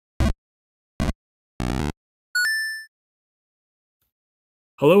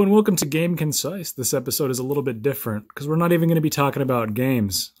Hello and welcome to Game Concise. This episode is a little bit different because we're not even going to be talking about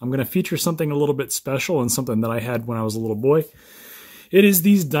games. I'm going to feature something a little bit special and something that I had when I was a little boy. It is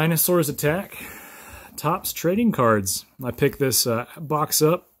these Dinosaurs Attack Topps trading cards. I picked this box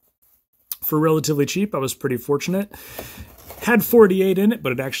up for relatively cheap. I was pretty fortunate. Had 48 in it,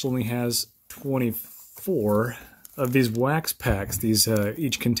 but it actually only has 24 of these wax packs. These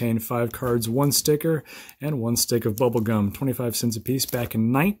each contain 5 cards, 1 sticker, and 1 stick of bubble gum. 25 cents a piece. Back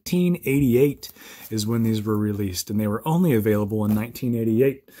in 1988 is when these were released, and they were only available in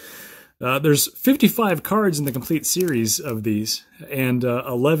 1988. There's 55 cards in the complete series of these, and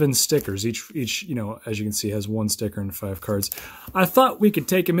 11 stickers. Each, you know, as you can see, has 1 sticker and 5 cards. I thought we could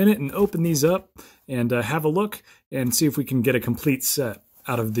take a minute and open these up and have a look and see if we can get a complete set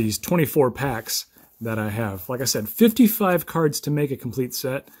out of these 24 packs that I have. Like I said, 55 cards to make a complete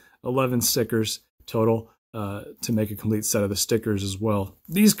set, 11 stickers total to make a complete set of the stickers as well.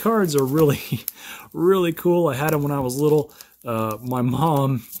 These cards are really, really cool. I had them when I was little. My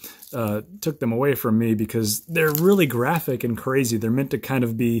mom took them away from me because they're really graphic and crazy. They're meant to kind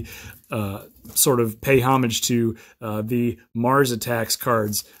of be sort of pay homage to the Mars Attacks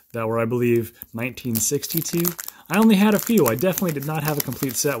cards that were, I believe, 1962. I only had a few. I definitely did not have a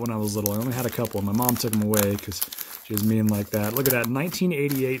complete set when I was little. I only had a couple. My mom took them away because she was mean like that. Look at that,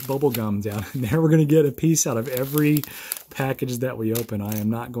 1988 bubble gum down in there. We're going to get a piece out of every package that we open. I am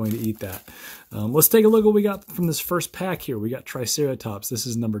not going to eat that. Let's take a look at what we got from this first pack here. We got Triceratops. This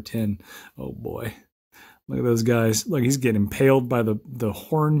is number 10. Oh boy. Look at those guys. Look, he's getting impaled by the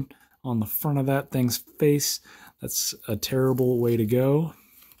horn on the front of that thing's face. That's a terrible way to go.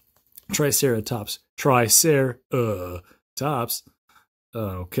 Triceratops. Triceratops.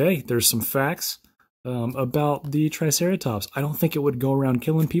 Okay, there's some facts about the Triceratops. I don't think it would go around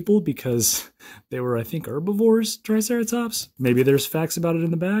killing people because they were, I think, herbivores, Triceratops. Maybe there's facts about it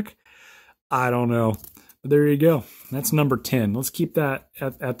in the back. I don't know. But there you go. That's number 10. Let's keep that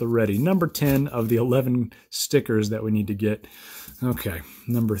at the ready. Number 10 of the 11 stickers that we need to get. Okay,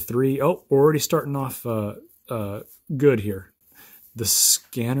 number 3. Oh, we're already starting off good here. The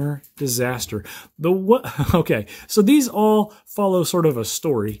Scanner Disaster. Okay, so these all follow sort of a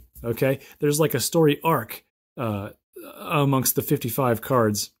story, okay? There's like a story arc amongst the 55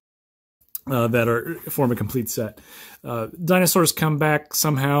 cards that form a complete set. Dinosaurs come back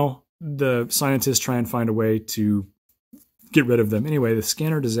somehow. The scientists try and find a way to get rid of them. Anyway, the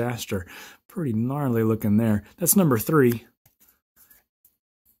Scanner Disaster. Pretty gnarly looking there. That's number 3.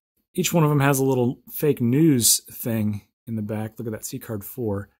 Each one of them has a little fake news thing in the back. Look at that, C card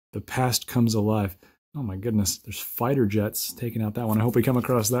 4. The past comes alive. Oh my goodness, there's fighter jets taking out that one. I hope we come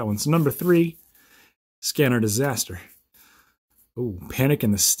across that one. So number 3, Scanner Disaster. Oh, Panic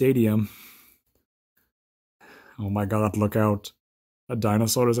in the Stadium. Oh my god, look out. A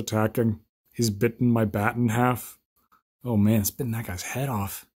dinosaur is attacking. He's bitten my bat in half. Oh man, it's bitten that guy's head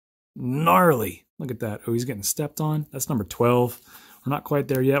off. Gnarly. Look at that. Oh, he's getting stepped on. That's number 12. We're not quite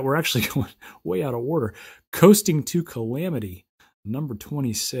there yet. We're actually going way out of order. Coasting to Calamity, number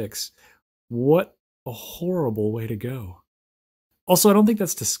 26. What a horrible way to go. Also, I don't think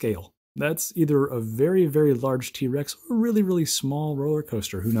that's to scale. That's either a very, very large T-Rex or a really, really small roller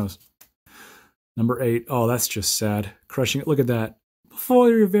coaster. Who knows? Number 8. Oh, that's just sad. Crushing it. Look at that. Before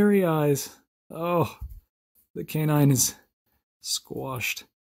your very eyes. Oh, the canine is squashed.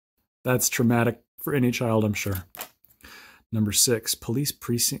 That's traumatic for any child, I'm sure. Number 6, Police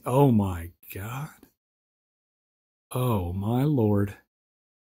Precinct. Oh my god. Oh my lord.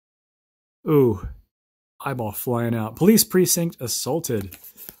 Ooh. Eyeball flying out. Police Precinct assaulted.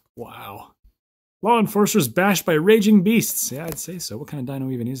 Wow. Law enforcers bashed by raging beasts. Yeah, I'd say so. What kind of dino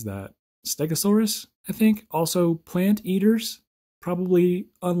even is that? Stegosaurus, I think. Also plant eaters. Probably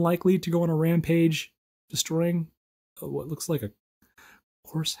unlikely to go on a rampage destroying what looks like a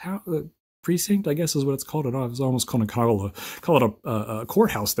horse house. Precinct, I guess is what it's called. I was almost going to call it a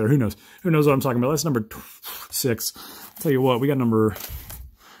courthouse there. Who knows? Who knows what I'm talking about? That's number 6. I'll tell you what, we got number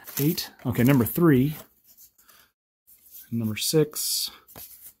 8. Okay, number 3. Number 6.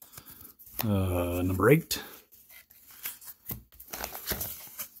 Number 8.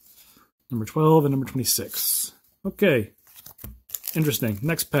 Number 12 and number 26. Okay. Interesting.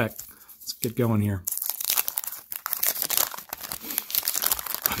 Next pack. Let's get going here.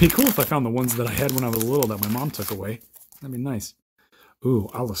 It'd be cool if I found the ones that I had when I was little that my mom took away. That'd be nice. Ooh,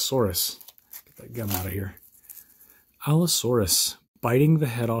 Allosaurus. Get that gum out of here. Allosaurus biting the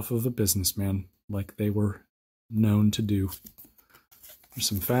head off of a businessman like they were known to do. There's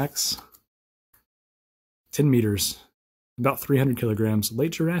some facts. 10 meters. About 300 kilograms.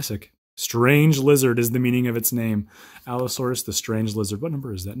 Late Jurassic. Strange lizard is the meaning of its name. Allosaurus, the strange lizard. What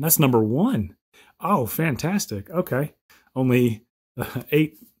number is that? And that's number 1. Oh, fantastic. Okay. Only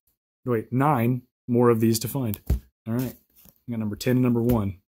 9 more of these to find. All right. We got number 10 and number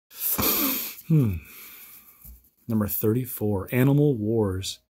 1. Number 34, Animal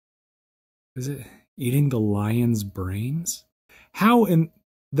Wars. Is it eating the lion's brains? How in...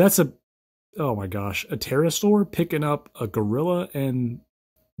 That's a... Oh my gosh. A pterosaur picking up a gorilla and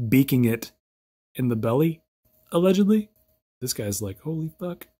beaking it in the belly, allegedly? This guy's like, holy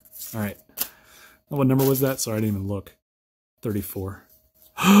fuck. All right. Oh, what number was that? Sorry, I didn't even look. 34.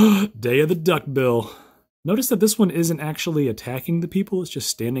 Day of the Duckbill. Notice that this one isn't actually attacking the people. It's just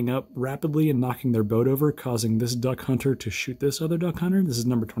standing up rapidly and knocking their boat over, causing this duck hunter to shoot this other duck hunter. This is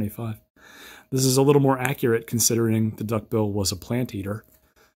number 25. This is a little more accurate considering the duckbill was a plant eater.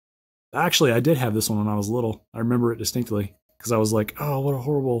 Actually, I did have this one when I was little. I remember it distinctly because I was like, oh, what a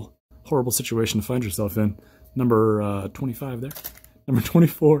horrible, horrible situation to find yourself in. Number 25 there. Number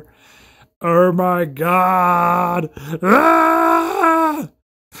 24. Oh my God! Ah!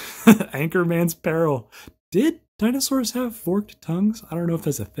 Anchorman's Peril. Did dinosaurs have forked tongues? I don't know if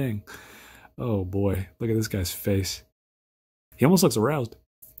that's a thing. Oh boy, look at this guy's face. He almost looks aroused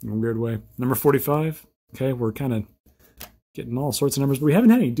in a weird way. Number 45. Okay, we're kind of getting all sorts of numbers, but we haven't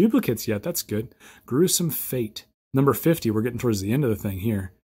had any duplicates yet. That's good. Gruesome Fate. Number 50. We're getting towards the end of the thing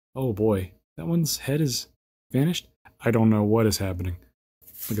here. Oh boy, that one's head is vanished. I don't know what is happening.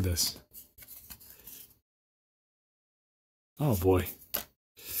 Look at this. Oh boy.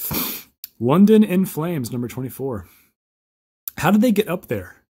 London in Flames, number 24. How did they get up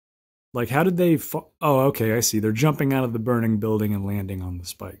there? Like, how did they fall? Oh, okay, I see. They're jumping out of the burning building and landing on the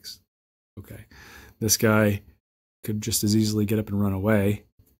spikes. Okay. This guy could just as easily get up and run away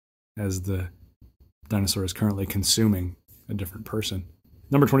as the dinosaur is currently consuming a different person.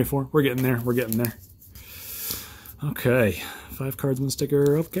 Number 24. We're getting there. We're getting there. Okay. 5 cards, 1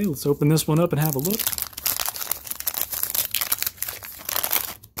 sticker. Okay, let's open this one up and have a look.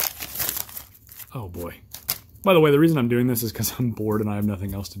 Oh boy. By the way, the reason I'm doing this is because I'm bored and I have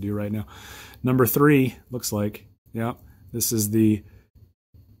nothing else to do right now. Number 3, looks like, yeah, this is the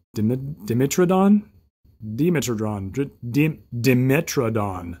Dimetrodon? Dimetrodon.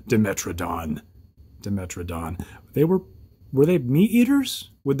 Were they meat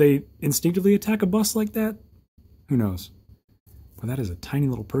eaters? Would they instinctively attack a bus like that? Who knows? Well, that is a tiny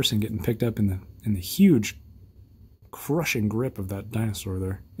little person getting picked up in the huge crushing grip of that dinosaur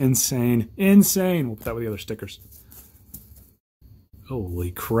there. Insane. Insane. We'll put that with the other stickers.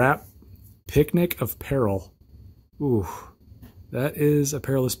 Holy crap. Picnic of Peril. Ooh. That is a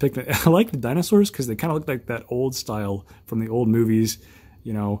perilous picnic. I like the dinosaurs because they kind of look like that old style from the old movies.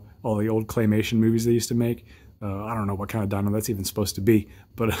 You know, all the old claymation movies they used to make. I don't know what kind of dino that's even supposed to be.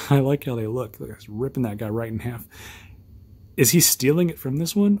 But I like how they look. Look, it's ripping that guy right in half. Is he stealing it from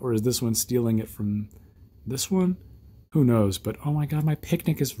this one? Or is this one stealing it from this one? Who knows, but oh my god, my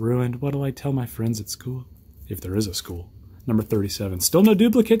picnic is ruined. What do I tell my friends at school? If there is a school. Number 37. Still no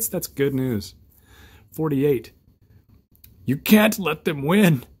duplicates? That's good news. 48. You can't let them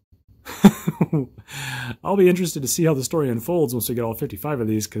win. I'll be interested to see how the story unfolds once we get all 55 of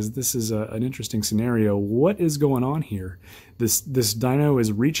these, because this is an interesting scenario. What is going on here? This dino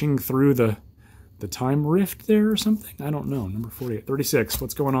is reaching through the time rift there or something? I don't know. Number 48. 36.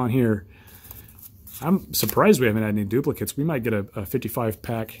 What's going on here? I'm surprised we haven't had any duplicates. We might get a 55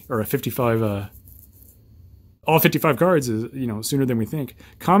 pack, or a 55, all 55 cards, you know, sooner than we think.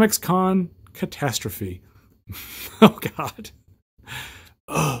 Comics Con Catastrophe. Oh, God.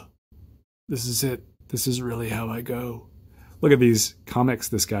 Oh, this is it. This is really how I go. Look at these comics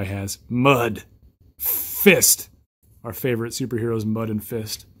this guy has. Mud. Fist. Our favorite superheroes, Mud and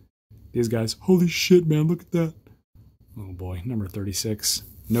Fist. These guys. Holy shit, man. Look at that. Oh, boy. Number 36.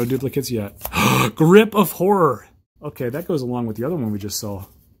 No duplicates yet. Grip of Horror. Okay, that goes along with the other one we just saw.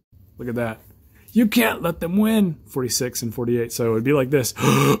 Look at that. You can't let them win. 46 and 48. So it would be like this.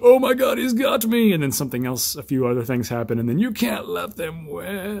 Oh my god, he's got me. And then something else, a few other things happen. And then you can't let them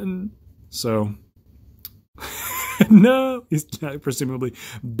win. So, no. He's presumably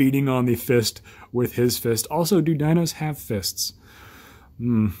beating on the fist with his fist. Also, do dinos have fists?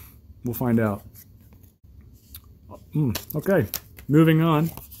 We'll find out. Okay. Moving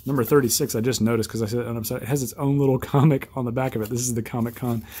on, number 36, I just noticed because I said it has its own little comic on the back of it. This is the Comic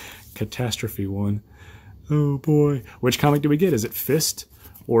Con Catastrophe one. Oh boy. Which comic do we get? Is it Fist?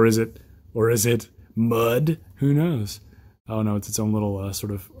 Or is it Mud? Who knows? Oh no, it's its own little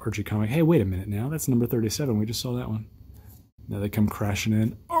sort of Archie comic. Hey, wait a minute now. That's number 37. We just saw that one. Now they come crashing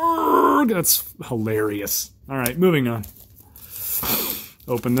in. Arrgh, that's hilarious. All right, moving on.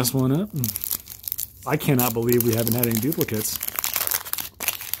 Open this one up. I cannot believe we haven't had any duplicates.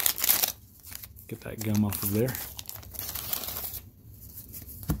 Get that gum off of there.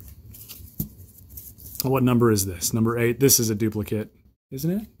 What number is this? Number 8. This is a duplicate,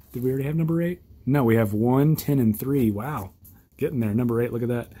 isn't it? Did we already have number 8? No, we have 1, 10, and 3. Wow. Getting there. Number 8, look at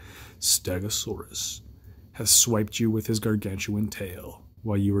that. Stegosaurus has swiped you with his gargantuan tail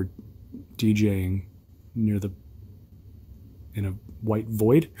while you were DJing near in a white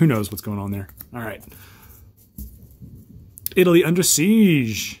void. Who knows what's going on there? All right. Italy under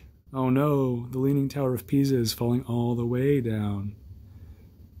siege. Oh no, the Leaning Tower of Pisa is falling all the way down.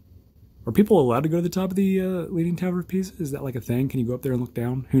 Are people allowed to go to the top of the Leaning Tower of Pisa? Is that like a thing? Can you go up there and look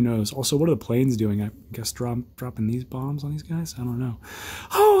down? Who knows? Also, what are the planes doing? I guess dropping these bombs on these guys? I don't know.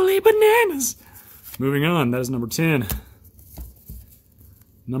 Holy bananas! Moving on, that is number 10.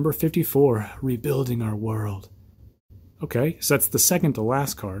 Number 54, rebuilding our world. Okay, so that's the second to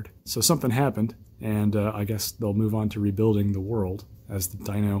last card. So something happened, and I guess they'll move on to rebuilding the world as the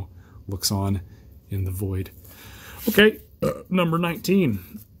dino looks on in the void. Okay, number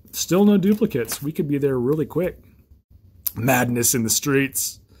 19. Still no duplicates. We could be there really quick. Madness in the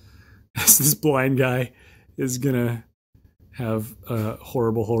streets. This blind guy is gonna have a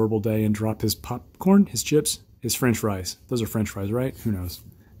horrible, horrible day and drop his popcorn, his chips, his french fries. Those are french fries, right? Who knows?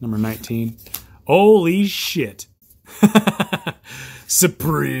 Number 19. Holy shit.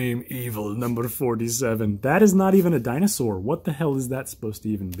 Supreme Evil, number 47. That is not even a dinosaur. What the hell is that supposed to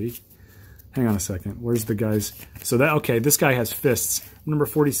even be? Hang on a second. Where's the guys? So that, okay, this guy has fists. Number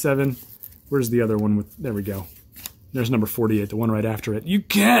 47. Where's the other one with, there we go. There's number 48, the one right after it. You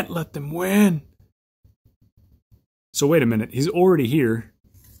can't let them win. So wait a minute. He's already here.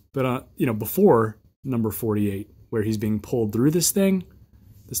 But, you know, before number 48, where he's being pulled through this thing,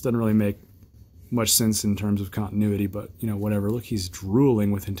 this doesn't really make much sense in terms of continuity, but, you know, whatever. Look, he's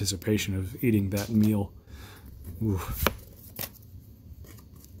drooling with anticipation of eating that meal. Oof.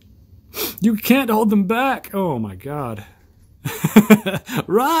 You can't hold them back. Oh my God.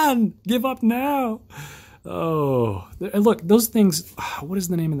 Run! Give up now. Oh, and look, those things, what is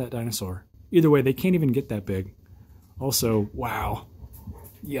the name of that dinosaur? Either way, they can't even get that big. Also, wow.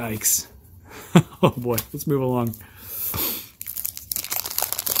 Yikes. Oh boy, let's move along.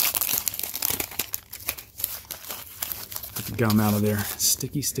 Get the gum out of there.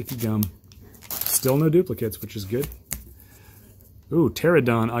 Sticky, sticky gum. Still no duplicates, which is good. Ooh,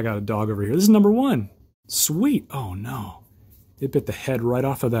 pterodon. I got a dog over here. This is number 1. Sweet. Oh, no. It bit the head right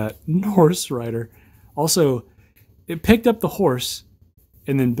off of that horse rider. Also, it picked up the horse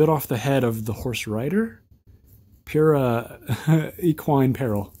and then bit off the head of the horse rider. Pure equine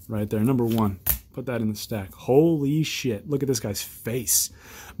peril right there. Number 1. Put that in the stack. Holy shit. Look at this guy's face.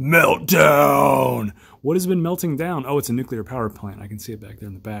 Meltdown! What has been melting down? Oh, it's a nuclear power plant. I can see it back there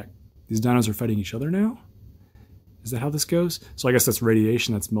in the back. These dinos are fighting each other now? Is that how this goes? So I guess that's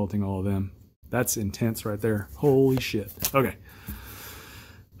radiation that's melting all of them. That's intense right there. Holy shit. Okay.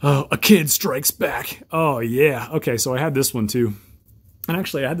 Oh, a kid strikes back. Oh, yeah. Okay, so I had this one too. And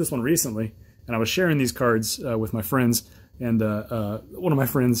actually, I had this one recently. And I was sharing these cards with my friends. And one of my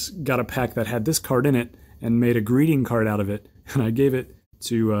friends got a pack that had this card in it and made a greeting card out of it. And I gave it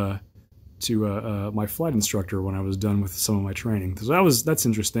to my flight instructor when I was done with some of my training. So that's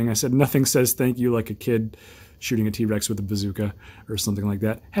interesting. I said, nothing says thank you like a kid shooting a T-Rex with a bazooka or something like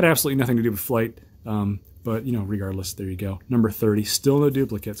that. Had absolutely nothing to do with flight, but, you know, regardless, there you go. Number 30, still no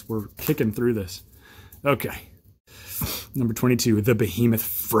duplicates. We're kicking through this. Okay. Number 22, the behemoth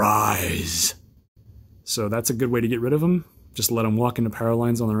fries. So that's a good way to get rid of them. Just let them walk into power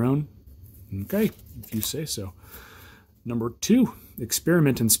lines on their own. Okay, if you say so. Number 2,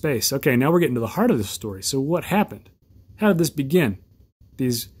 experiment in space. Okay, now we're getting to the heart of the story. So what happened? How did this begin?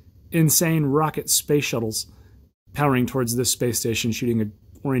 These insane rocket space shuttles powering towards this space station, shooting an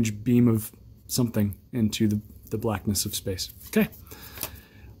orange beam of something into the blackness of space. Okay.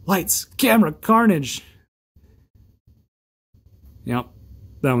 Lights, camera, carnage. Yep.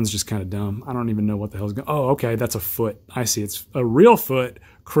 That one's just kind of dumb. I don't even know what the hell's going on. Oh, okay, that's a foot. I see. It's a real foot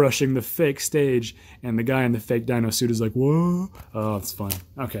crushing the fake stage, and the guy in the fake dino suit is like, whoa. Oh, it's fun.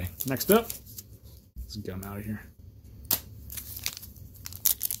 Okay, next up. Let's get him out of here.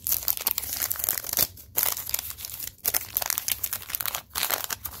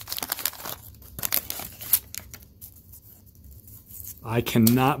 I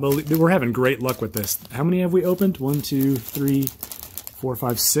cannot believe we're having great luck with this. How many have we opened? 1, 2, 3, 4,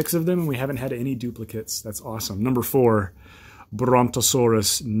 5, 6 of them, and we haven't had any duplicates. That's awesome. Number 4,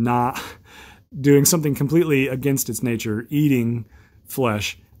 Brontosaurus, not doing something completely against its nature, eating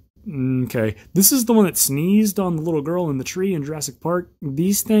flesh, Okay, this is the one that sneezed on the little girl in the tree in Jurassic Park.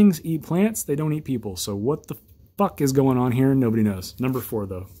 These things eat plants, they don't eat people. So what the fuck is going on here? Nobody knows. Number 4,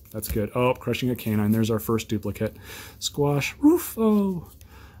 though. That's good. Oh, crushing a canine. There's our first duplicate. Squash. Rufo.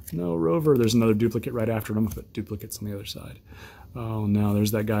 No, Rover. There's another duplicate right after it. I'm going to put duplicates on the other side. Oh, no.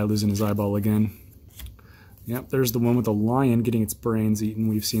 There's that guy losing his eyeball again. Yep, there's the one with the lion getting its brains eaten.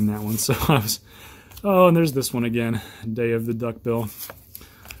 We've seen that one. So I was... Oh, and there's this one again. Day of the Duckbill.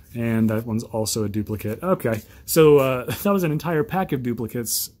 And that one's also a duplicate. Okay, so that was an entire pack of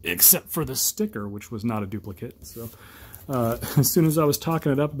duplicates, except for the sticker, which was not a duplicate. So as soon as I was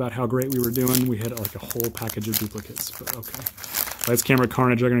talking it up about how great we were doing, we had like a whole package of duplicates. But okay, Lights Camera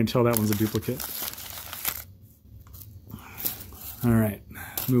Carnage, I'm going to tell that one's a duplicate. All right,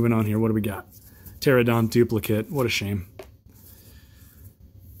 moving on here. What do we got? Pterodon duplicate. What a shame.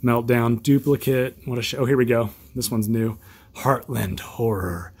 Meltdown duplicate. What a shame. Oh, here we go. This one's new. Heartland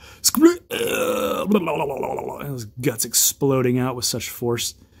Horror. His guts exploding out with such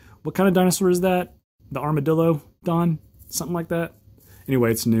force. What kind of dinosaur is that? The armadillo, Don? Something like that?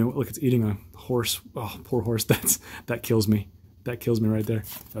 Anyway, it's new. Look, it's eating a horse. Oh, poor horse. That kills me. That kills me right there.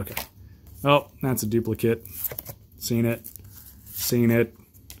 Okay. Oh, that's a duplicate. Seen it. Seen it.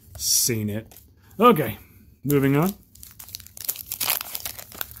 Seen it. Okay. Moving on.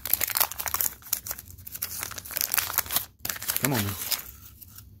 Come on.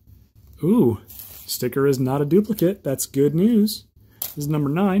 Ooh, sticker is not a duplicate. That's good news. This is number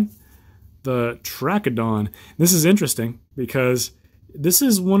 9. The Trachodon. This is interesting because this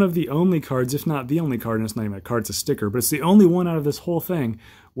is one of the only cards, if not the only card, and it's not even a card, it's a sticker, but it's the only one out of this whole thing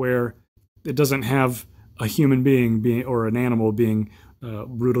where it doesn't have a human being or an animal being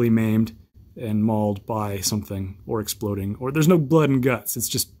brutally maimed and mauled by something or exploding, or there's no blood and guts. It's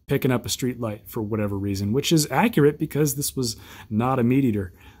just picking up a street light for whatever reason, which is accurate because this was not a meat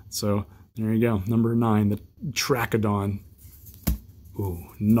eater. So there you go. Number 9, the Trachodon. Ooh,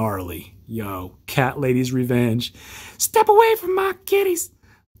 gnarly. Yo, cat lady's revenge. Step away from my kitties.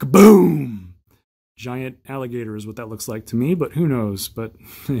 Kaboom! Giant alligator is what that looks like to me, but who knows? But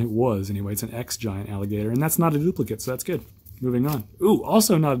it was anyway. It's an X-giant alligator, and that's not a duplicate, so that's good. Moving on. Ooh,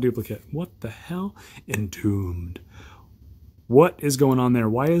 also not a duplicate. What the hell? Entombed. What is going on there?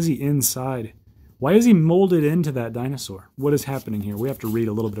 Why is he inside? Why is he molded into that dinosaur? What is happening here? We have to read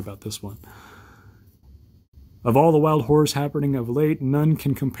a little bit about this one. Of all the wild horrors happening of late, none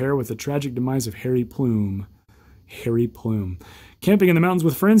can compare with the tragic demise of Harry Plume. Harry Plume. Camping in the mountains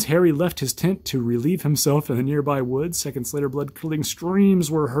with friends, Harry left his tent to relieve himself in the nearby woods. Seconds later, blood-curdling screams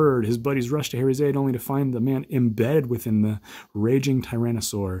were heard. His buddies rushed to Harry's aid, only to find the man embedded within the raging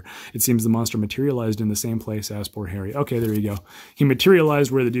tyrannosaur. It seems the monster materialized in the same place as poor Harry. Okay, there you go. He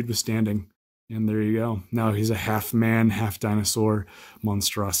materialized where the dude was standing. And there you go. Now he's a half-man, half-dinosaur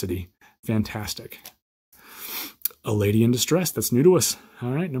monstrosity. Fantastic. A lady in distress. That's new to us.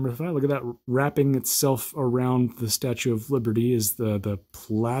 All right, number 5. Look at that wrapping itself around the Statue of Liberty is the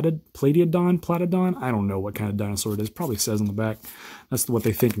Platodon. I don't know what kind of dinosaur it is. Probably says on the back. That's what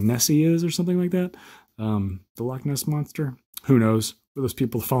they think Nessie is or something like that. The Loch Ness Monster. Who knows? Those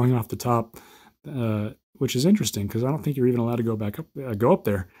people falling off the top, which is interesting because I don't think you're even allowed to go up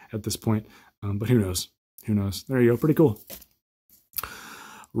there at this point. But who knows? Who knows? There you go. Pretty cool.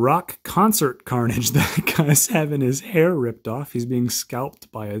 Rock concert carnage. That guy's having his hair ripped off. He's being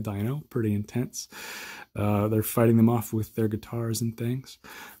scalped by a dino. Pretty intense. They're fighting them off with their guitars and things.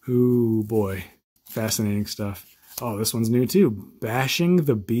 Ooh, boy. Fascinating stuff. Oh, this one's new too. Bashing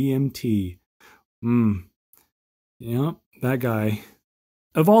the BMT. Yep, that guy.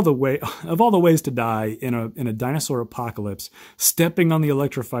 Of all the ways to die in a dinosaur apocalypse, stepping on the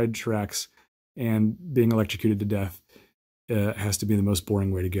electrified tracks and being electrocuted to death has to be the most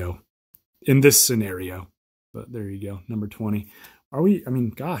boring way to go in this scenario. But there you go. Number 20. Are we? I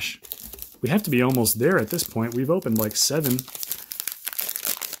mean, gosh, we have to be almost there at this point. We've opened like 7.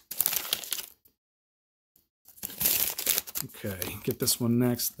 Okay, get this one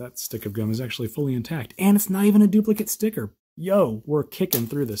next. That stick of gum is actually fully intact, and it's not even a duplicate sticker. Yo, we're kicking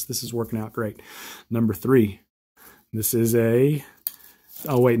through this. This is working out great. Number 3. This is a...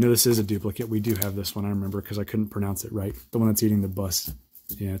 Oh, wait, no, this is a duplicate. We do have this one, I remember, because I couldn't pronounce it right. The one that's eating the bus.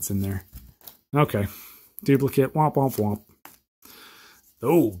 Yeah, it's in there. Okay. Duplicate. Womp, womp, womp.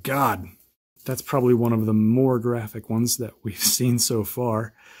 Oh, God. That's probably one of the more graphic ones that we've seen so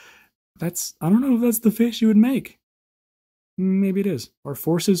far. I don't know if that's the face you would make. Maybe it is. Our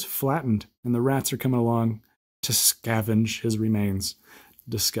forces flattened, and the rats are coming along to scavenge his remains.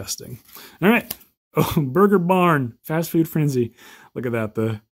 Disgusting. All right. Oh, Burger Barn. Fast food frenzy. Look at that.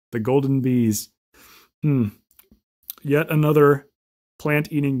 The golden bees. Yet another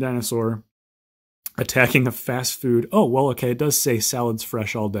plant-eating dinosaur attacking a fast food. Oh, well, okay, it does say salads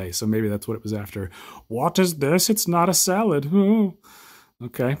fresh all day, so maybe that's what it was after. What is this? It's not a salad. Oh.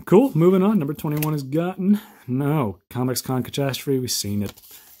 Okay, cool. Moving on. Number 21 is gotten. No. Comics Con Catastrophe. We've seen it.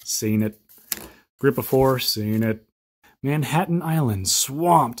 Seen it. Grip of Four. Seen it. Manhattan Island.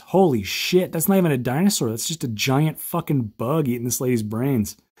 Swamped. Holy shit. That's not even a dinosaur. That's just a giant fucking bug eating this lady's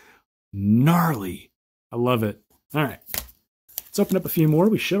brains. Gnarly. I love it. All right. Let's open up a few more.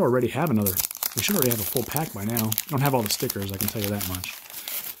 We should already have another. We should already have a full pack by now. I don't have all the stickers, I can tell you that much.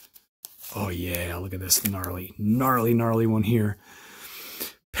 Oh yeah, look at this gnarly one here.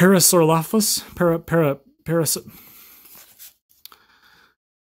 Parasaurolophus.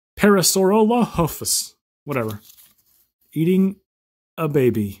 Parasaurolophus. Whatever. Eating a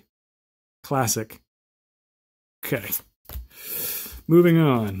baby. Classic. Okay. Moving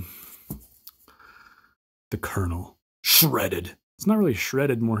on. The Colonel. Shredded. It's not really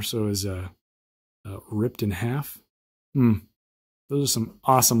shredded, more so as ripped in half. Those are some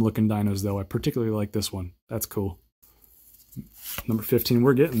awesome looking dinos, though. I particularly like this one. That's cool. Number 15,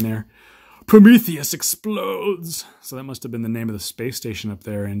 we're getting there. Prometheus explodes. So that must have been the name of the space station up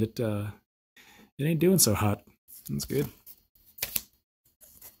there, and it ain't doing so hot. That's good.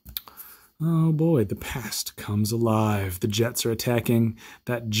 Oh boy, the past comes alive. The jets are attacking.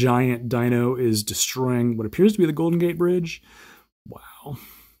 That giant dino is destroying what appears to be the Golden Gate Bridge. Wow.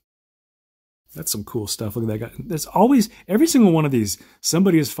 That's some cool stuff. Look at that guy. There's always, every single one of these,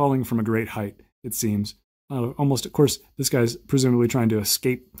 somebody is falling from a great height, it seems. Almost, of course, this guy's presumably trying to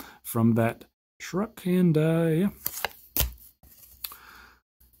escape from that truck. And, yeah.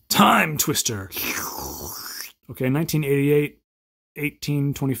 Time Twister. Okay, 1988,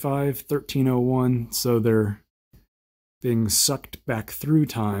 1825, 1301. So they're being sucked back through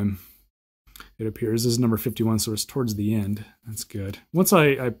time. It appears. This is number 51, so it's towards the end. That's good. Once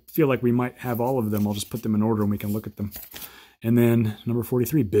I feel like we might have all of them, I'll just put them in order and we can look at them. And then number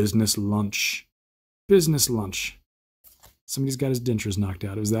 43, Business Lunch. Business Lunch. Somebody's got his dentures knocked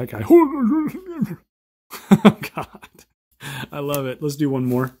out. It was that guy. Oh, God. I love it. Let's do one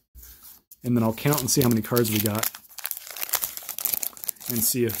more. And then I'll count and see how many cards we got. And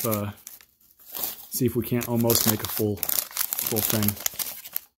see if we can't almost make a full thing.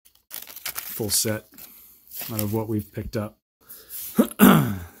 Full set out of what we've picked up.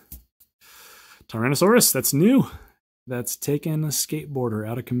 Tyrannosaurus, that's new. That's taken a skateboarder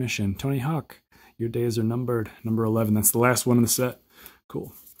out of commission. Tony Hawk, your days are numbered. Number 11, that's the last one in the set.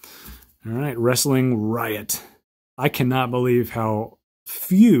 Cool. All right, Wrestling Riot. I cannot believe how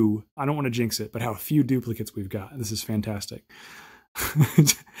few, I don't want to jinx it, but how few duplicates we've got. This is fantastic.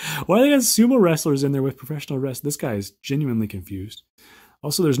 Why they got sumo wrestlers in there with professional wrestlers? This guy is genuinely confused.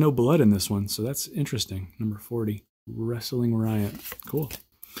 Also, there's no blood in this one, so that's interesting. Number 40, Wrestling Riot. Cool.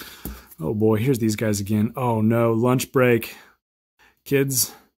 Oh boy, here's these guys again. Oh no, lunch break.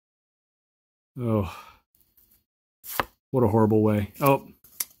 Kids. Oh. What a horrible way. Oh.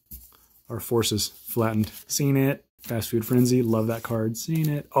 Our forces flattened. Seen it. Fast Food Frenzy. Love that card. Seen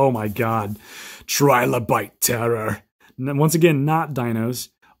it. Oh my god. Trilobite Terror. Once again, not dinos.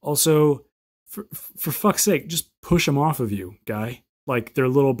 Also, for fuck's sake, just push them off of you, guy. Like they're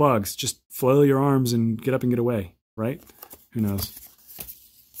little bugs. Just flail your arms and get up and get away, right? Who knows?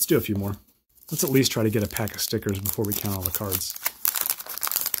 Let's do a few more. Let's at least try to get a pack of stickers before we count all the cards.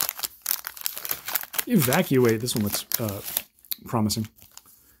 Evacuate. This one looks promising.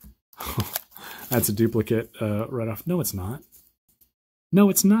 That's a duplicate right off. No, it's not. No,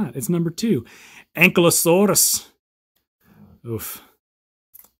 it's not. It's number 2. Ankylosaurus. Oof.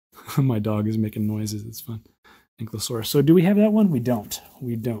 My dog is making noises. It's fun. Ankylosaurus. So do we have that one? We don't.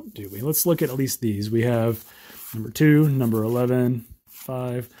 We don't, do we? Let's look at least these. We have number 2, number 11,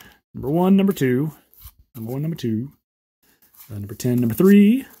 5, number 1, number 2, number 1, number 2, number 10, number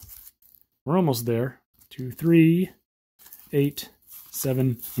 3. We're almost there. 2, 3, 8,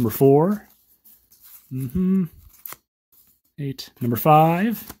 7, number 4. 8, number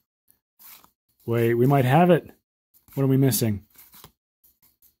 5. Wait, we might have it. What are we missing?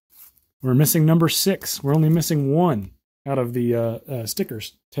 We're missing number 6. We're only missing 1 out of the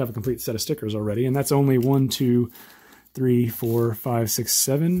stickers to have a complete set of stickers already. And that's only 1, 2, 3, 4, 5, 6,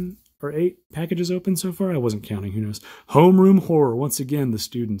 7, or 8 packages open so far. I wasn't counting. Who knows? Homeroom Horror. Once again, the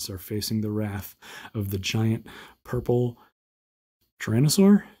students are facing the wrath of the giant purple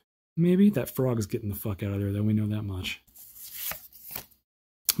Tyrannosaur. Maybe? That frog's getting the fuck out of there, though. We know that much.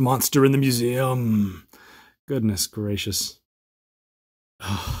 Monster in the Museum. Goodness gracious.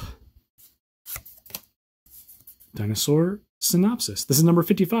 Oh. Dinosaur Synopsis. This is number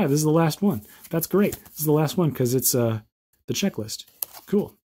 55. This is the last one. That's great. This is the last one because it's the checklist.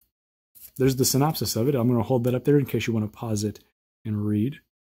 Cool. There's the synopsis of it. I'm going to hold that up there in case you want to pause it and read.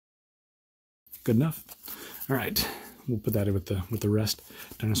 Good enough. All right. We'll put that in with the rest.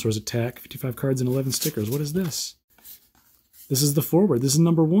 Dinosaurs Attack, 55 cards and 11 stickers. What is this? This is the forward. This is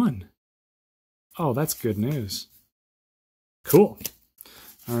number 1. Oh, that's good news. Cool.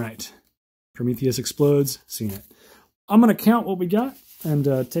 All right. Prometheus Explodes. Seen it. I'm going to count what we got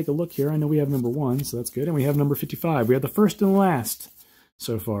and take a look here. I know we have number 1, so that's good. And we have number 55. We have the first and last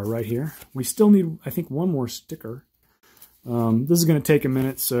so far right here. We still need, I think, one more sticker. This is going to take a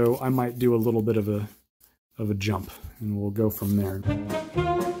minute, so I might do a little bit of a jump, and we'll go from there.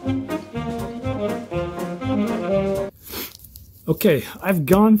 Okay, I've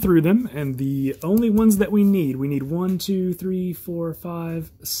gone through them, and the only ones that we need 1, 2, 3, 4,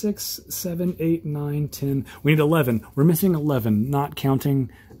 5, 6, 7, 8, 9, 10. We need 11. We're missing 11, not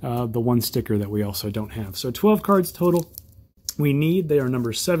counting the one sticker that we also don't have. So 12 cards total. We need, they are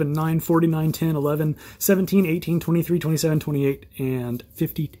numbers 7, 9, 49, 10, 11, 17, 18, 23, 27, 28, and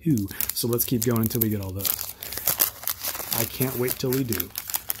 52. So let's keep going until we get all those. I can't wait till we do.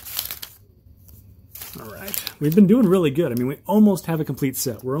 All right. We've been doing really good. I mean, we almost have a complete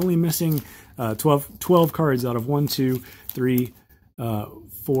set. We're only missing 12 cards out of 1, 2, 3,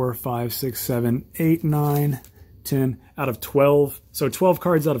 4, 5, 6, 7, 8, 9, 10 out of 12. So 12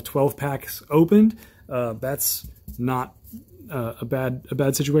 cards out of 12 packs opened. That's not a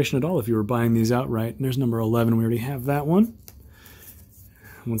bad situation at all if you were buying these outright. And there's number 11. We already have that one.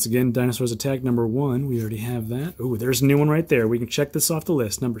 Once again, Dinosaurs Attack number 1. We already have that. Oh, there's a new one right there. We can check this off the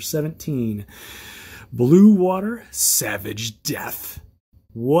list. Number 17. Blue Water Savage Death.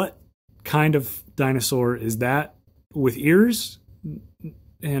 What kind of dinosaur is that? With ears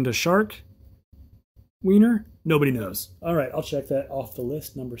and a shark wiener? Nobody knows. All right, I'll check that off the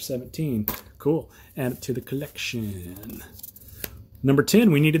list. Number 17. Cool. Add it to the collection. Number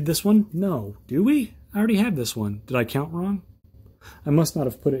 10, we needed this one? No. Do we? I already have this one. Did I count wrong? I must not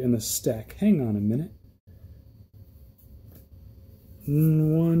have put it in the stack. Hang on a minute.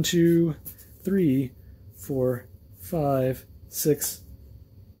 1, 2, 3, 4, 5, 6.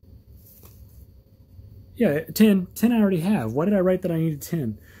 Yeah, 10. 10 I already have. Why did I write that I needed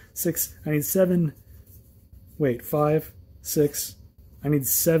 10? 6. I need 7. Wait, 5, 6. I need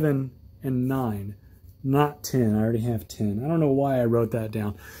 7 and 9. Not 10. I already have 10. I don't know why I wrote that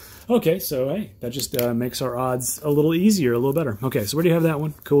down. Okay, so hey, that just makes our odds a little easier, a little better. Okay, so where do you have that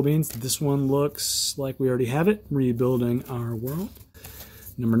one? Cool beans. This one looks like we already have it. Rebuilding our world.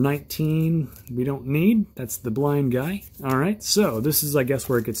 Number 19, we don't need. That's the blind guy. All right, so this is, I guess,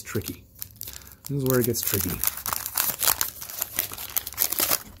 where it gets tricky. This is where it gets tricky.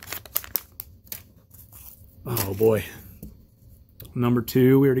 Oh, boy. Number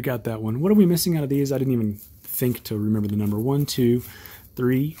 2, we already got that one. What are we missing out of these? I didn't even think to remember the number. 1, 2,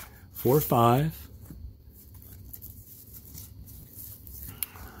 3, 4, 5.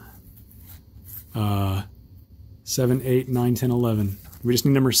 7, 8, 9, 10, 11. We just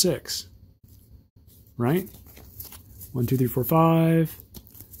need number 6, right? 1, 2, 3, 4, 5,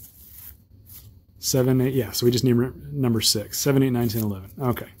 7, 8. Yeah, so we just need number 6. 7, 8, 9, 10, 11.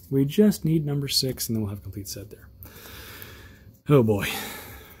 Okay, we just need number 6, and then we'll have a complete set there. Oh boy.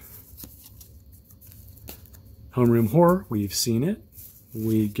 Homeroom Horror, we've seen it.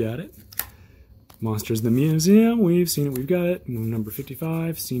 We got it. Monsters in the Museum, we've seen it, we've got it. Number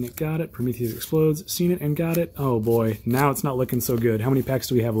 55, seen it, got it. Prometheus Explodes, seen it and got it. Oh boy, now it's not looking so good. How many packs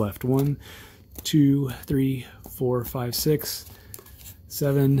do we have left? 1, 2, 3, 4, 5, 6,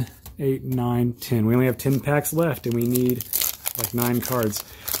 7, 8, 9, 10. We only have 10 packs left and we need like 9 cards.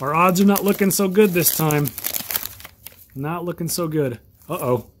 Our odds are not looking so good this time. Not looking so good.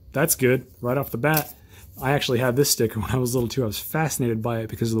 Uh-oh, that's good. Right off the bat. I actually had this sticker when I was little too. I was fascinated by it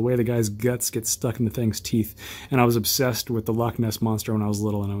because of the way the guy's guts get stuck in the thing's teeth. And I was obsessed with the Loch Ness Monster when I was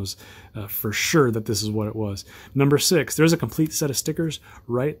little, and I was for sure that this is what it was. Number 6, there's a complete set of stickers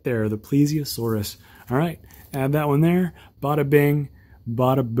right there, the Plesiosaurus. All right, add that one there. Bada bing,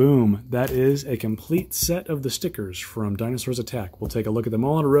 bada boom. That is a complete set of the stickers from Dinosaurs Attack. We'll take a look at them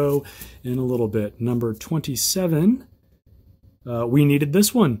all in a row in a little bit. Number 27, we needed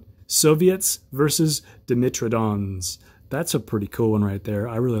this one. Soviets versus Dimetrodons. That's a pretty cool one right there.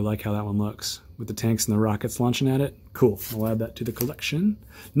 I really like how that one looks with the tanks and the rockets launching at it. Cool. I'll add that to the collection.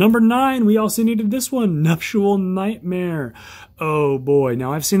 Number 9, we also needed this one. Nuptial Nightmare. Oh boy.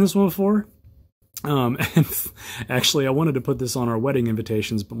 Now I've seen this one before. And actually I wanted to put this on our wedding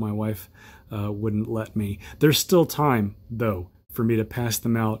invitations, but my wife wouldn't let me. There's still time though for me to pass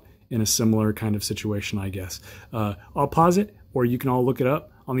them out in a similar kind of situation, I guess. I'll pause it, or you can all look it up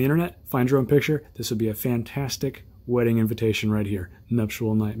on the internet, find your own picture. This would be a fantastic wedding invitation right here.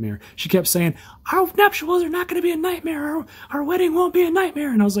 Nuptial nightmare. She kept saying, our nuptials are not going to be a nightmare. Our wedding won't be a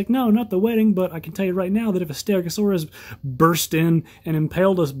nightmare. And I was like, no, not the wedding, but I can tell you right now that if a Stegosaurus burst in and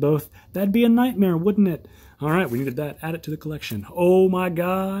impaled us both, that'd be a nightmare, wouldn't it? All right, we needed that. Add it to the collection. Oh my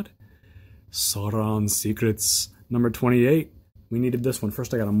God. Sauron's Secrets, number 28. We needed this one.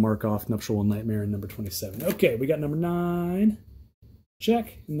 First, I got to mark off Nuptial Nightmare and number 27. Okay, we got number 9.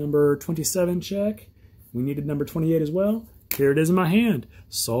 Check. Number 27, check. We needed number 28 as well. Here it is in my hand.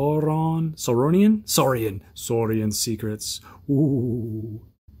 Saurian Secrets. Ooh.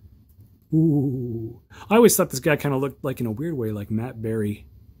 Ooh. I always thought this guy kind of looked like, in a weird way, like Matt Berry.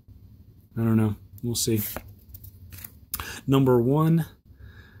 I don't know. We'll see. Number 1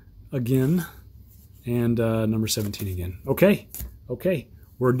 again. And number 17 again. Okay. Okay.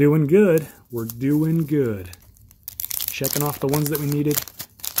 We're doing good. We're doing good. Checking off the ones that we needed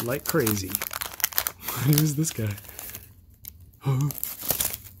like crazy. Who's this guy?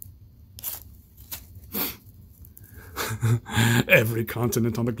 Every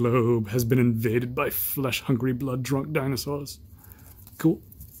continent on the globe has been invaded by flesh-hungry, blood-drunk dinosaurs. Cool.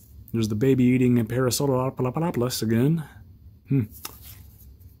 There's the baby-eating Parasaurolophus again.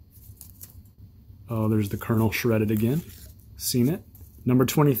 Oh, there's the Colonel shredded again. Seen it. Number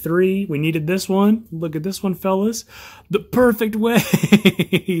 23. We needed this one. Look at this one, fellas. The Perfect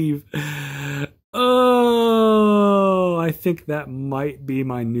Wave. Oh, I think that might be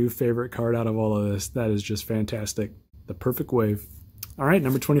my new favorite card out of all of this. That is just fantastic. The Perfect Wave. All right,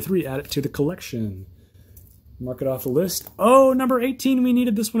 number 23. Add it to the collection. Mark it off the list. Oh, number 18. We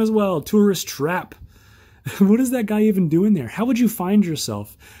needed this one as well. Tourist Trap. What is that guy even doing there? How would you find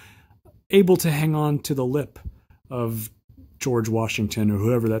yourself able to hang on to the lip of George Washington or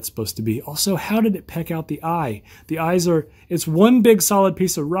whoever that's supposed to be? Also, how did it peck out the eye? The eyes are, it's one big solid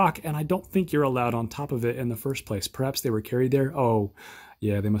piece of rock, and I don't think you're allowed on top of it in the first place. Perhaps they were carried there. Oh,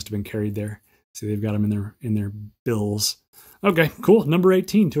 yeah, they must have been carried there. See, they've got them in their bills. Okay, cool. Number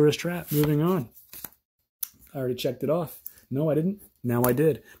 18, Tourist Trap. Moving on. I already checked it off. No, I didn't. Now I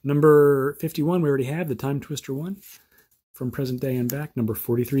did. Number 51, we already have the Time Twister one. From present day and back. Number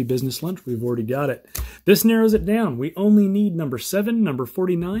 43, Business Lunch. We've already got it. This narrows it down. We only need number 7, number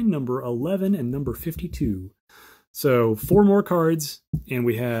 49, number 11, and number 52. So 4 more cards, and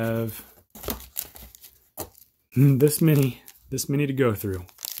we have this many to go through,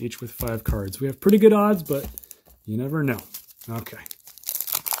 each with 5 cards. We have pretty good odds, but you never know. Okay.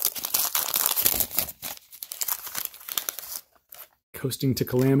 Coasting to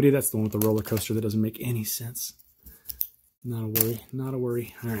Calamity. That's the one with the roller coaster that doesn't make any sense. Not a worry, not a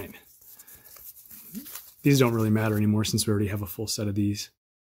worry. All right. These don't really matter anymore since we already have a full set of these.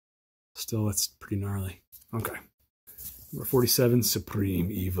 Still, that's pretty gnarly. Okay. Number 47,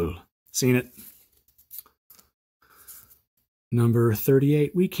 Supreme Evil. Seen it. Number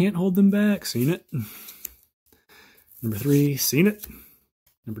 38, We Can't Hold Them Back. Seen it. Number 3, seen it.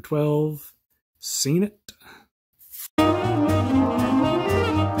 Number 12, seen it.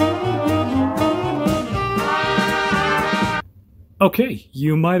 Okay,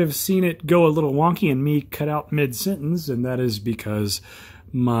 you might have seen it go a little wonky and me cut out mid-sentence, and that is because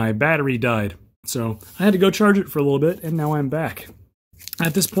my battery died. So I had to go charge it for a little bit, and now I'm back.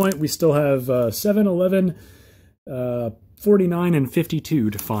 At this point, we still have 7, 11, 49, and 52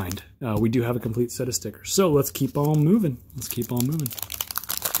 to find. We do have a complete set of stickers. So let's keep on moving. Let's keep on moving.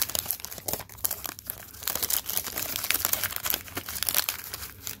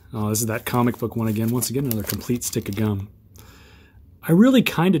 Oh, this is that comic book one again. Once again, another complete stick of gum. I really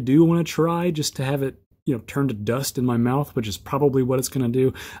kind of do want to try just to have it, you know, turn to dust in my mouth, which is probably what it's going to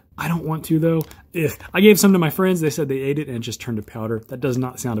do. I don't want to, though. Ugh. I gave some to my friends. They said they ate it and it just turned to powder. That does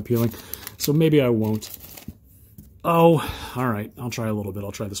not sound appealing, so maybe I won't. Oh, all right. I'll try a little bit.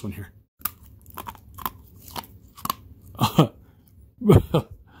 I'll try this one here. That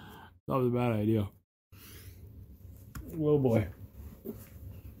was a bad idea. Oh, boy.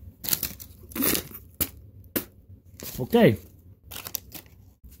 Okay.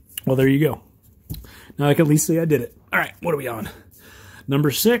 Well, there you go. Now I can at least say I did it. All right, what are we on? Number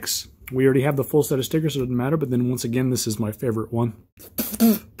 6. We already have the full set of stickers, so it doesn't matter. But then once again, this is my favorite one.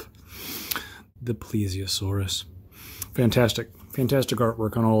 The Plesiosaurus. Fantastic. Fantastic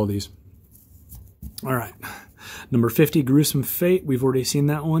artwork on all of these. All right. Number 50, Gruesome Fate. We've already seen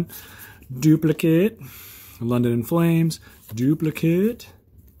that one. Duplicate. London in Flames. Duplicate.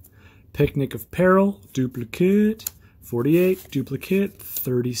 Picnic of Peril. Duplicate. 48, duplicate.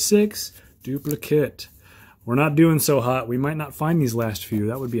 36, duplicate. We're not doing so hot. We might not find these last few.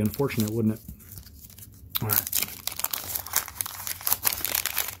 That would be unfortunate, wouldn't it? All right.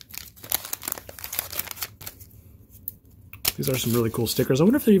 These are some really cool stickers. I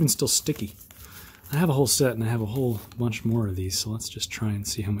wonder if they're even still sticky. I have a whole set and I have a whole bunch more of these, so let's just try and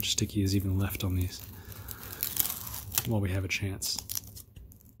see how much sticky is even left on these while we have a chance.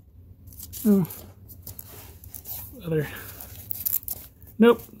 Oh.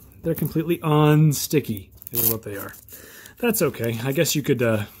 Nope, they're completely unsticky is what they are. That's okay. I guess you could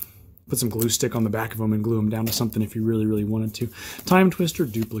put some glue stick on the back of them and glue them down to something if you really, really wanted to. Time Twister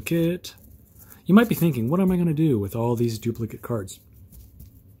duplicate. You might be thinking, what am I going to do with all these duplicate cards?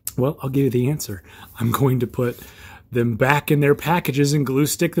 Well, I'll give you the answer. I'm going to put them back in their packages and glue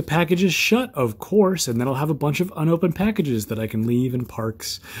stick the packages shut, of course, and then I'll have a bunch of unopened packages that I can leave in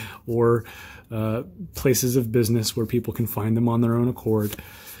parks or places of business where people can find them on their own accord.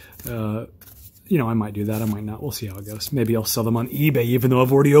 You know, I might do that, I might not. We'll see how it goes. Maybe I'll sell them on eBay, even though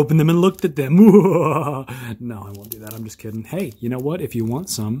I've already opened them and looked at them. No, I won't do that. I'm just kidding. Hey, you know what? If you want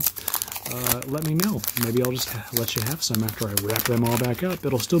some, let me know. Maybe I'll just let you have some after I wrap them all back up.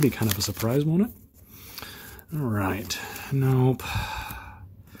 It'll still be kind of a surprise, won't it? All right. Nope.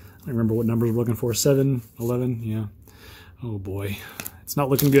 I remember what numbers we're looking for. 7, 11, yeah. Oh, boy. It's not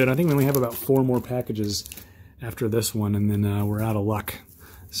looking good. I think we only have about 4 more packages after this one, and then we're out of luck.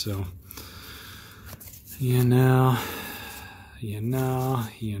 So, you know.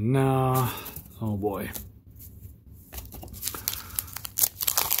 Oh, boy.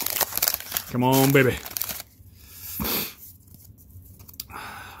 Come on, baby.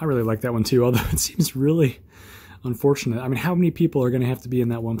 I really like that one, too, although it seems really unfortunate. I mean, how many people are going to have to be in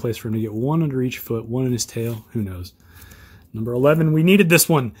that one place for him to get one under each foot, one in his tail? Who knows? Number 11, we needed this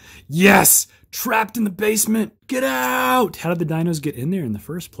one. Yes! Trapped in the basement! Get out! How did the dinos get in there in the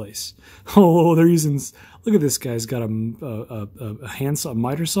first place? Oh, they're using... Look at this guy's got a handsaw, a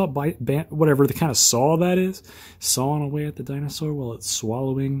miter saw, whatever the kind of saw that is. Sawing away at the dinosaur while it's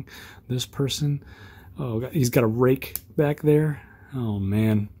swallowing this person. Oh, he's got a rake back there. Oh,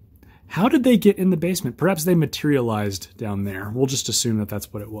 man. How did they get in the basement? Perhaps they materialized down there. We'll just assume that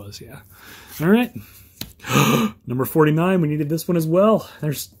that's what it was, yeah. All right. Number 49, we needed this one as well.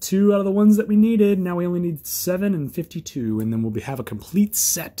 There's 2 out of the ones that we needed. Now we only need 7 and 52, and then we'll have a complete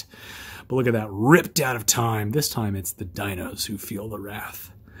set. But look at that, ripped out of time. This time it's the dinos who feel the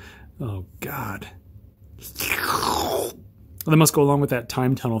wrath. Oh, God. Well, that must go along with that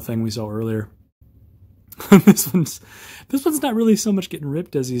time tunnel thing we saw earlier. This one's not really so much getting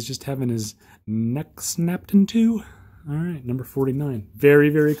ripped as he's just having his neck snapped in 2. All right, number 49. Very,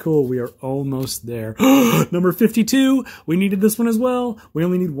 very cool. We are almost there. Number 52. We needed this one as well. We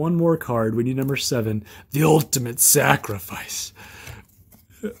only need 1 more card. We need number 7. The ultimate sacrifice.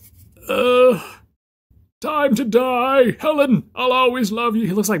 Time to die. Helen, I'll always love you.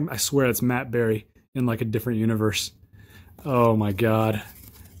 He looks like, I swear it's Matt Berry in like a different universe. Oh my God.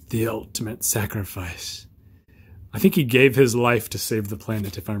 The ultimate sacrifice. I think he gave his life to save the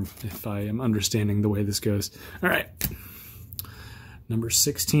planet, if I am understanding the way this goes. All right. Number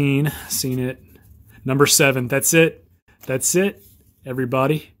 16, seen it. Number 7, that's it. That's it,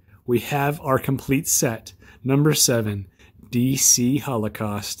 everybody. We have our complete set. Number 7, DC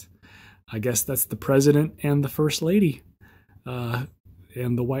Holocaust. I guess that's the president and the first lady. And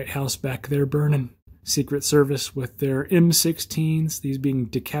the White House back there burning. Secret Service with their M16s. These being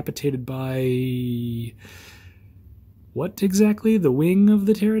decapitated by... what exactly? The wing of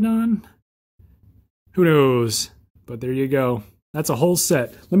the pterodon? Who knows? But there you go. That's a whole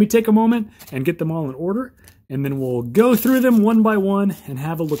set. Let me take a moment and get them all in order, and then we'll go through them one by one and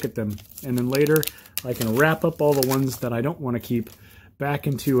have a look at them. And then later, I can wrap up all the ones that I don't want to keep back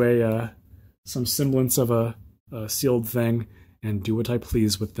into a some semblance of a sealed thing and do what I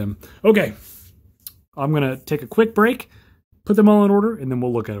please with them. Okay, I'm going to take a quick break, put them all in order, and then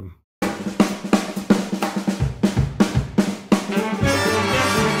we'll look at them.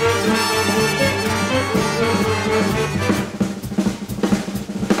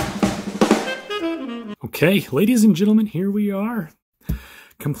 Okay, ladies and gentlemen, here we are.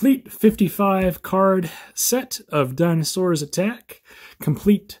 Complete 55 card set of Dinosaurs Attack.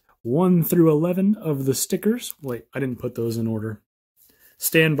 Complete 1 through 11 of the stickers. Wait, I didn't put those in order.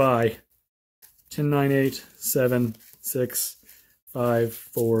 Stand by. 10, 9, 8, 7, 6, 5,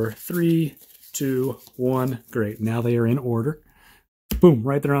 4, 3, 2, 1. Great, now they are in order. Boom,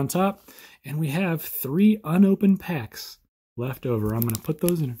 right there on top. And we have 3 unopened packs left over. I'm going to put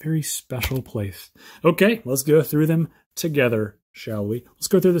those in a very special place. Okay, let's go through them together, shall we? Let's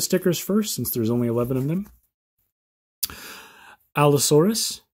go through the stickers first, since there's only 11 of them.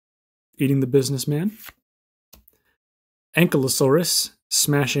 Allosaurus, eating the businessman. Ankylosaurus,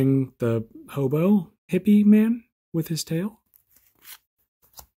 smashing the hobo hippie man with his tail.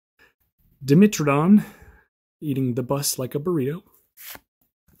 Dimetrodon, eating the bus like a burrito.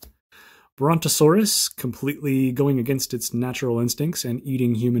 Brontosaurus, completely going against its natural instincts and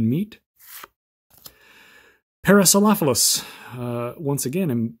eating human meat. Parasaurolophus, once again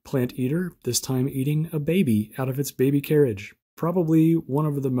a plant eater, this time eating a baby out of its baby carriage. Probably one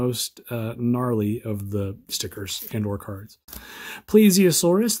of the most gnarly of the stickers and or cards.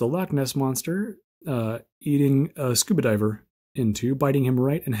 Plesiosaurus, the Loch Ness monster, eating a scuba diver into, biting him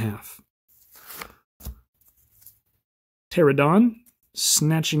right in half. Pterodon,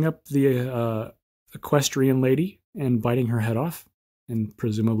 snatching up the equestrian lady and biting her head off, and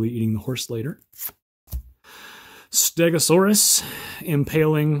presumably eating the horse later. Stegosaurus,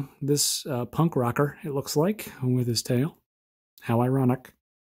 impaling this punk rocker, it looks like, with his tail. How ironic.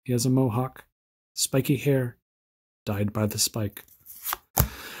 He has a mohawk, spiky hair, died by the spike.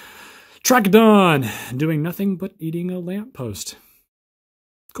 Trachodon, doing nothing but eating a lamppost.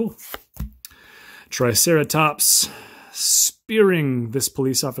 Cool. Triceratops, spearing this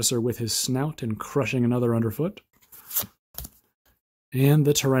police officer with his snout and crushing another underfoot. And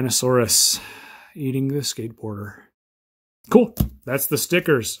the Tyrannosaurus, eating the skateboarder. Cool. That's the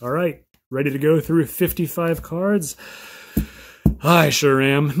stickers. All right. Ready to go through 55 cards? I sure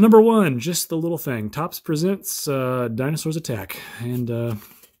am. Number 1, just the little thing. Topps presents Dinosaurs Attack. And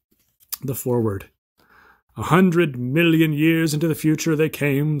the foreword. 100 million years into the future they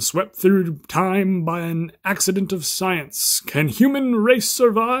came, swept through time by an accident of science. Can human race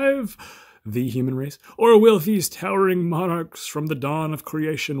survive? The human race? Or will these towering monarchs from the dawn of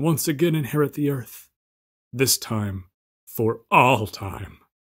creation once again inherit the earth? This time, for all time.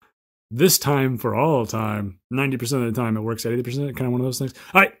 This time for all time. 90% of the time it works at 80%, kind of one of those things.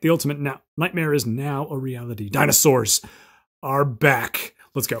 All right, the ultimate nightmare is now a reality. Dinosaurs are back.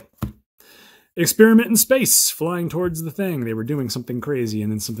 Let's go. Experiment in space, flying towards the thing. They were doing something crazy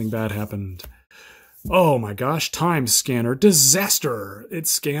and then something bad happened. Oh my gosh, time scanner disaster. It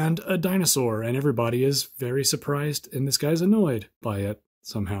scanned a dinosaur and everybody is very surprised and this guy's annoyed by it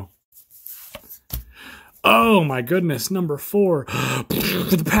somehow. Oh my goodness, number 4.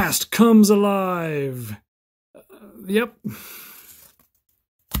 The past comes alive. Yep.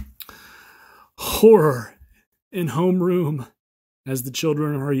 Horror in homeroom as the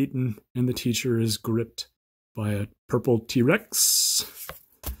children are eaten and the teacher is gripped by a purple T-Rex.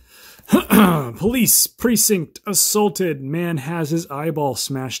 Police precinct assaulted. Man has his eyeball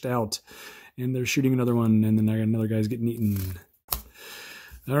smashed out. And they're shooting another one and then another guy's getting eaten.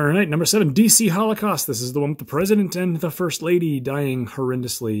 All right, number 7, DC Holocaust. This is the one with the president and the first lady dying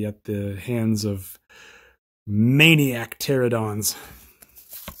horrendously at the hands of maniac pterodons.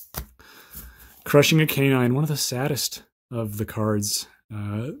 Crushing a canine, one of the saddest of the cards.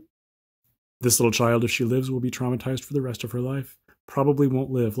 This little child, if she lives, will be traumatized for the rest of her life. Probably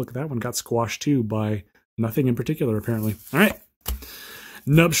won't live. Look at that one, got squashed too by nothing in particular, apparently. All right.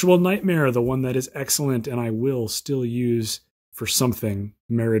 Nuptial Nightmare, the one that is excellent and I will still use for something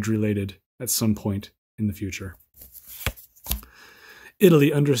marriage-related at some point in the future.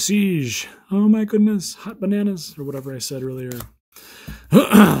 Italy under siege. Oh my goodness. Hot bananas, or whatever I said earlier.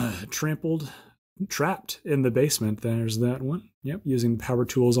 Trapped in the basement. There's that one. Yep, using power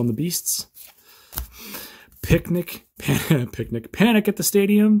tools on the beasts. Panic at the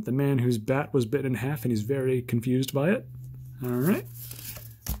stadium. The man whose bat was bitten in half and he's very confused by it. All right.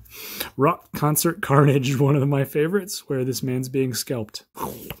 Rock concert carnage, one of my favorites, where this man's being scalped.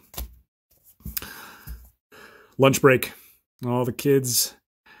 Lunch break. All the kids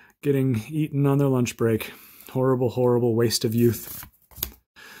getting eaten on their lunch break. Horrible, horrible waste of youth.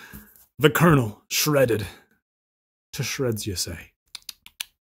 The Colonel, shredded. To shreds, you say.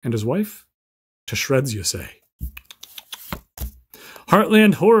 And his wife? To shreds, you say.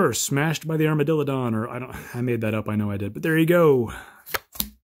 Heartland Horror, smashed by the Armadillodon, or I made that up, I know I did, but there you go.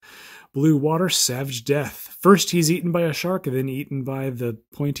 Blue Water, Savage Death. First he's eaten by a shark, then eaten by the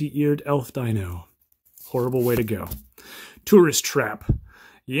pointy-eared elf dino. Horrible way to go. Tourist Trap.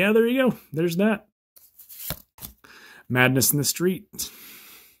 Yeah, there you go. There's that. Madness in the Street.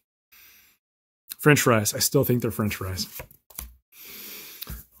 French fries. I still think they're French fries.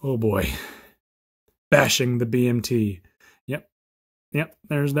 Oh boy. Bashing the BMT. Yep,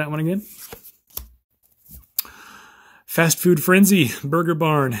 there's that one again. Fast Food Frenzy, Burger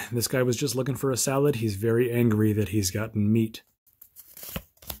Barn. This guy was just looking for a salad. He's very angry that he's gotten meat.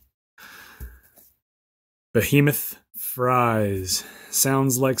 Behemoth Fries.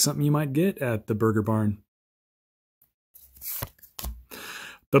 Sounds like something you might get at the Burger Barn.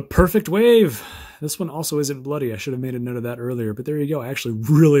 The Perfect Wave. This one also isn't bloody. I should have made a note of that earlier, but there you go. I actually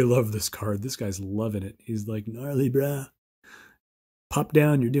really love this card. This guy's loving it. He's like, gnarly, bruh. Pop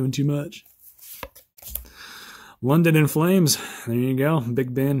down, you're doing too much. London in Flames. There you go.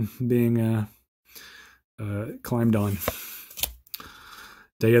 Big Ben being climbed on.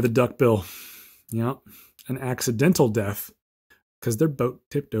 Day of the Duckbill. Yep. An accidental death because their boat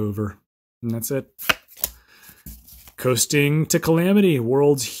tipped over. And that's it. Coasting to Calamity.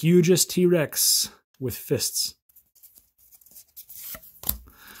 World's hugest T-Rex with fists.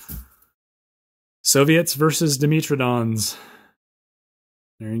 Soviets versus Dimetrodons.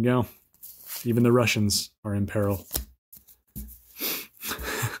 There you go. Even the Russians are in peril.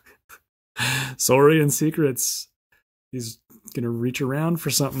 Saurian Secrets. He's going to reach around for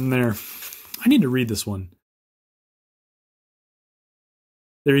something there. I need to read this one.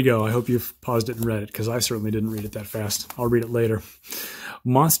 There you go. I hope you've paused it and read it, because I certainly didn't read it that fast. I'll read it later.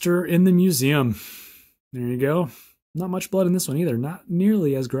 Monster in the Museum. There you go. Not much blood in this one either. Not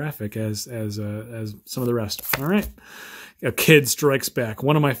nearly as graphic as some of the rest. All right. A Kid Strikes Back.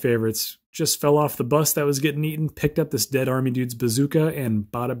 One of my favorites. Just fell off the bus that was getting eaten, picked up this dead army dude's bazooka, and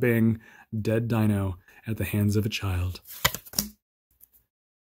bada bing, dead dino at the hands of a child.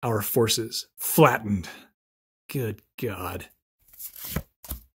 Our forces flattened. Good God.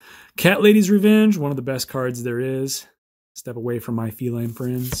 Cat Lady's Revenge. One of the best cards there is. Step away from my feline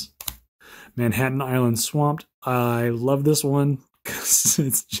friends. Manhattan Island Swamped. I love this one because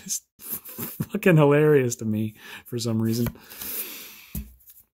it's just fucking hilarious to me for some reason.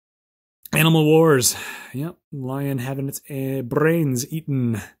 Animal Wars. Yep. Lion having its brains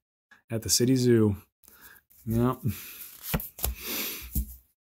eaten at the city zoo. Yep.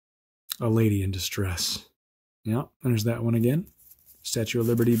 A Lady in Distress. Yep. There's that one again. Statue of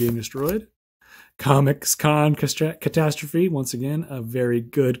Liberty being destroyed. Comics Con Catastrophe. Once again, a very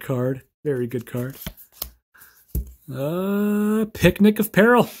good card. Very good card. Picnic of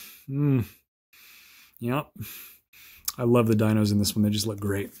Peril. Yep. I love the dinos in this one. They just look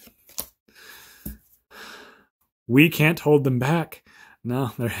great. We Can't Hold Them Back.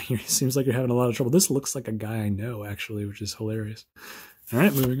 No, it seems like you're having a lot of trouble. This looks like a guy I know, actually, which is hilarious. All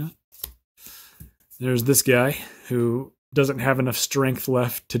right, moving on. There's this guy who doesn't have enough strength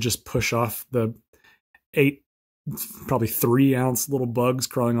left to just push off the 8, probably 3-ounce little bugs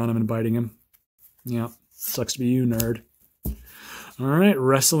crawling on him and biting him. Yeah, sucks to be you, nerd. All right,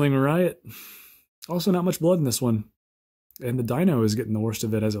 Wrestling Riot. Also not much blood in this one. And the dino is getting the worst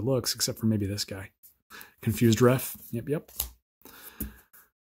of it as it looks, except for maybe this guy. Confused Ref. Yep.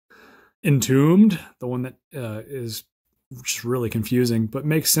 Entombed, the one that is just really confusing, but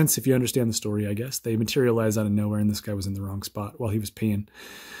makes sense if you understand the story, I guess. They materialize out of nowhere, and this guy was in the wrong spot while he was peeing.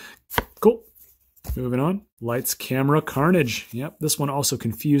 Cool. Moving on. Lights, Camera, Carnage. Yep, this one also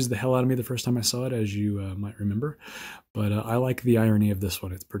confused the hell out of me the first time I saw it, as you might remember. But I like the irony of this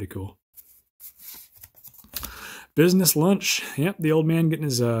one. It's pretty cool. Business Lunch. Yep, the old man getting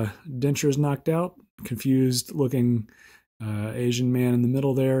his dentures knocked out. Confused looking Asian man in the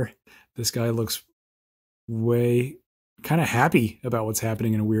middle there. This guy looks way kind of happy about what's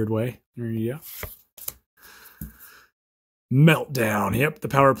happening in a weird way. There you go. Meltdown. Yep, the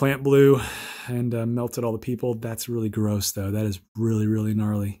power plant blew and melted all the people. That's really gross, though. That is really, really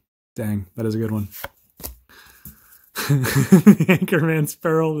gnarly. Dang, that is a good one. Anchorman's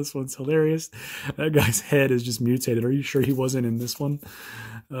Peril. This one's hilarious. That guy's head is just mutated. Are you sure he wasn't in this one?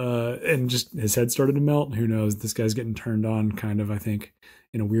 And just his head started to melt. Who knows? This guy's getting turned on kind of, I think,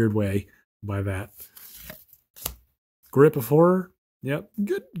 in a weird way by that. Grip of Horror. Yep.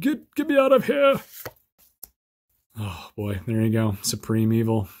 Get me out of here. Oh, boy. There you go. Supreme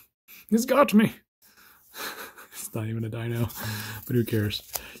Evil. He's got me. It's not even a dino, but who cares?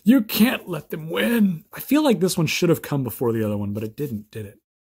 You can't let them win. I feel like this one should have come before the other one, but it didn't, did it?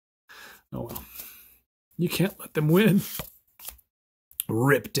 Oh, well. You can't let them win.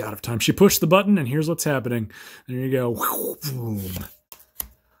 Ripped out of time. She pushed the button, and here's what's happening. There you go. Boom.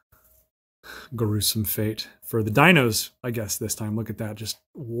 Gruesome fate for the dinos, I guess, this time. Look at that. Just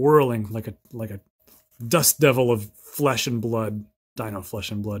whirling like a dust devil of flesh and blood. Dino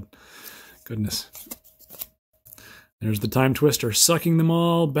flesh and blood. Goodness. There's the Time Twister, sucking them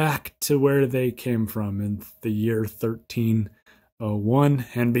all back to where they came from in the year 1301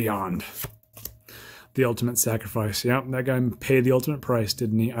 and beyond. The Ultimate Sacrifice. Yep, that guy paid the ultimate price,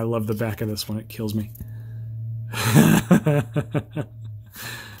 didn't he? I love the back of this one. It kills me.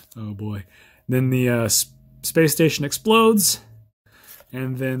 Oh, boy. Then the space station explodes,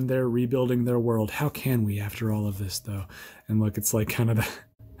 and then they're rebuilding their world. How can we after all of this, though? And look, it's like kind of the...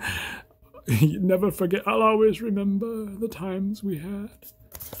 You never forget. I'll always remember the times we had.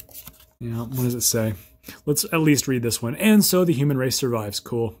 Yeah, what does it say? let's at least read this one. And so the human race survives.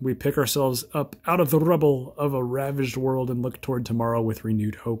 Cool. We pick ourselves up out of the rubble of a ravaged world and look toward tomorrow with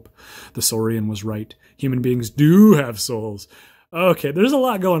renewed hope. The Saurian was right. Human beings do have souls. Okay, there's a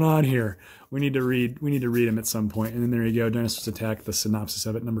lot going on here. We need to read them at some point. And then there you go, Dinosaurs Attack, the synopsis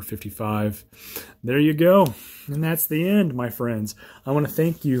of it, number 55. There you go. And that's the end, my friends. I want to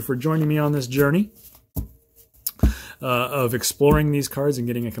thank you for joining me on this journey of exploring these cards and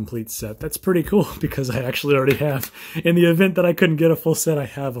getting a complete set. That's pretty cool because I actually already have. In the event that I couldn't get a full set, I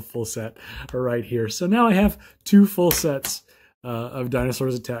have a full set right here. So now I have 2 full sets of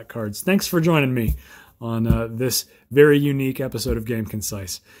Dinosaurs Attack cards. Thanks for joining me on this very unique episode of Game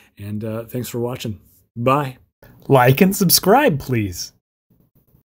Concise. And thanks for watching. Bye. Like and subscribe, please.